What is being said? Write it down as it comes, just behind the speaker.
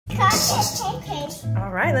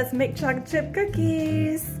All right, let's make chocolate chip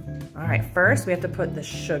cookies. All right, first we have to put the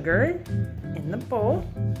sugar in the bowl.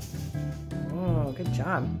 Oh, good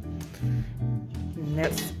job. And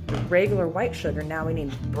that's the regular white sugar. Now we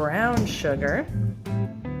need brown sugar.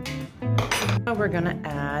 Now we're gonna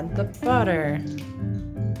add the butter.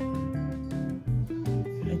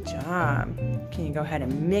 Good job. Can you go ahead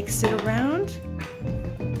and mix it around?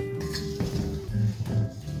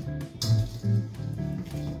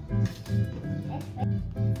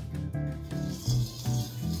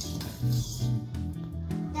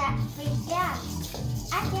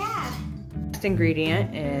 Next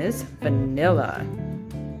ingredient is vanilla.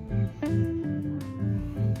 Good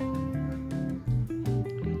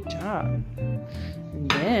job.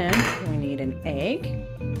 And then we need an egg.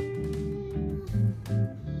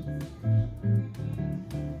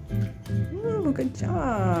 Ooh, good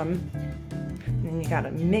job. And then you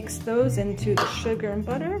gotta mix those into the sugar and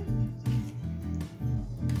butter.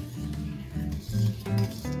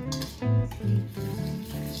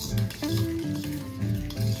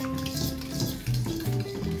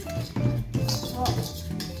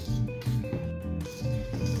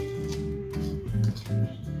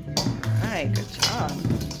 Good job.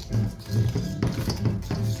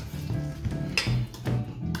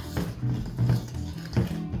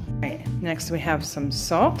 All right, next we have some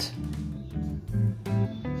salt.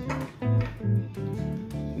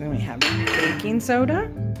 Then we have baking soda.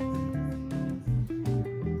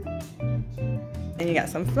 And you got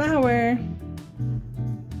some flour.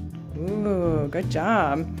 Ooh, good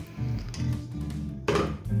job.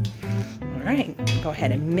 All right, go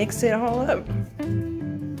ahead and mix it all up.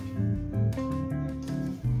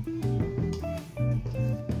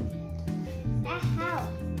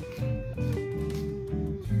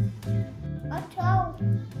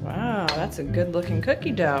 Wow, that's a good looking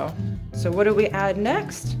cookie dough. So what do we add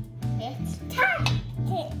next? It's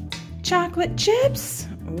chocolate. Chocolate chips?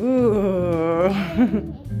 Ooh.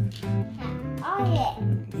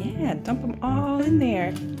 Yeah, dump them all in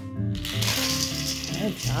there.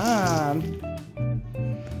 Good job.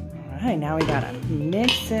 All right, now we gotta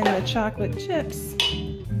mix in the chocolate chips.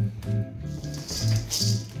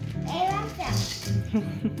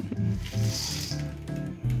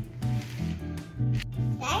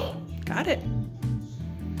 Got it.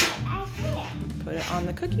 Put it on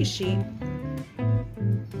the cookie sheet.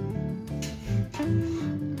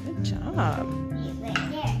 Good job.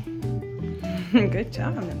 Good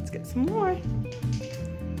job. Let's get some more.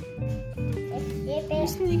 You're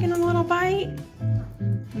sneaking a little bite.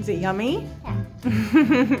 Is it yummy? Yeah. All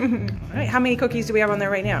right, how many cookies do we have on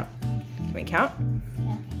there right now? Can we count?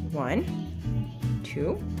 Yeah. 1,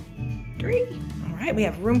 2, 3. All right, we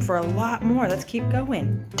have room for a lot more. Let's keep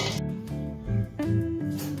going.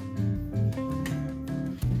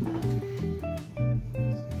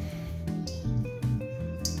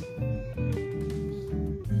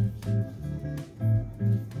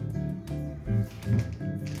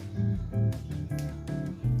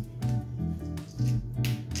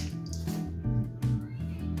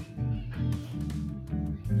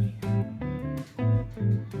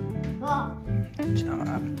 Good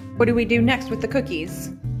job. What do we do next with the cookies?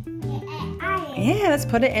 Yeah, let's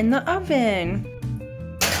put it in the oven.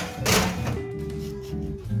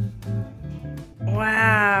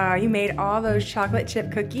 Wow, you made all those chocolate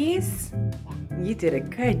chip cookies? You did a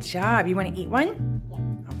good job. You want to eat one? All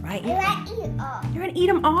right. I want to eat all. You want to eat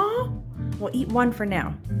them all? Well, eat one for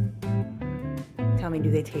now. Tell me, do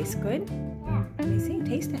they taste good? Yeah. Let me see.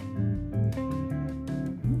 Taste it.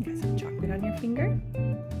 Got some chocolate on your finger?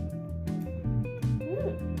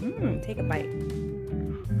 Take a bite.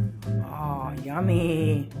 Oh,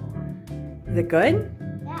 yummy. Is it good?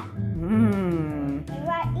 Yeah. Mmm. I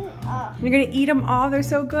want to eat all. You're gonna eat them all? They're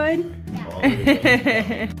so good?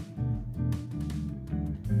 Yeah.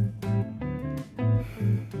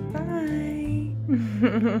 Bye.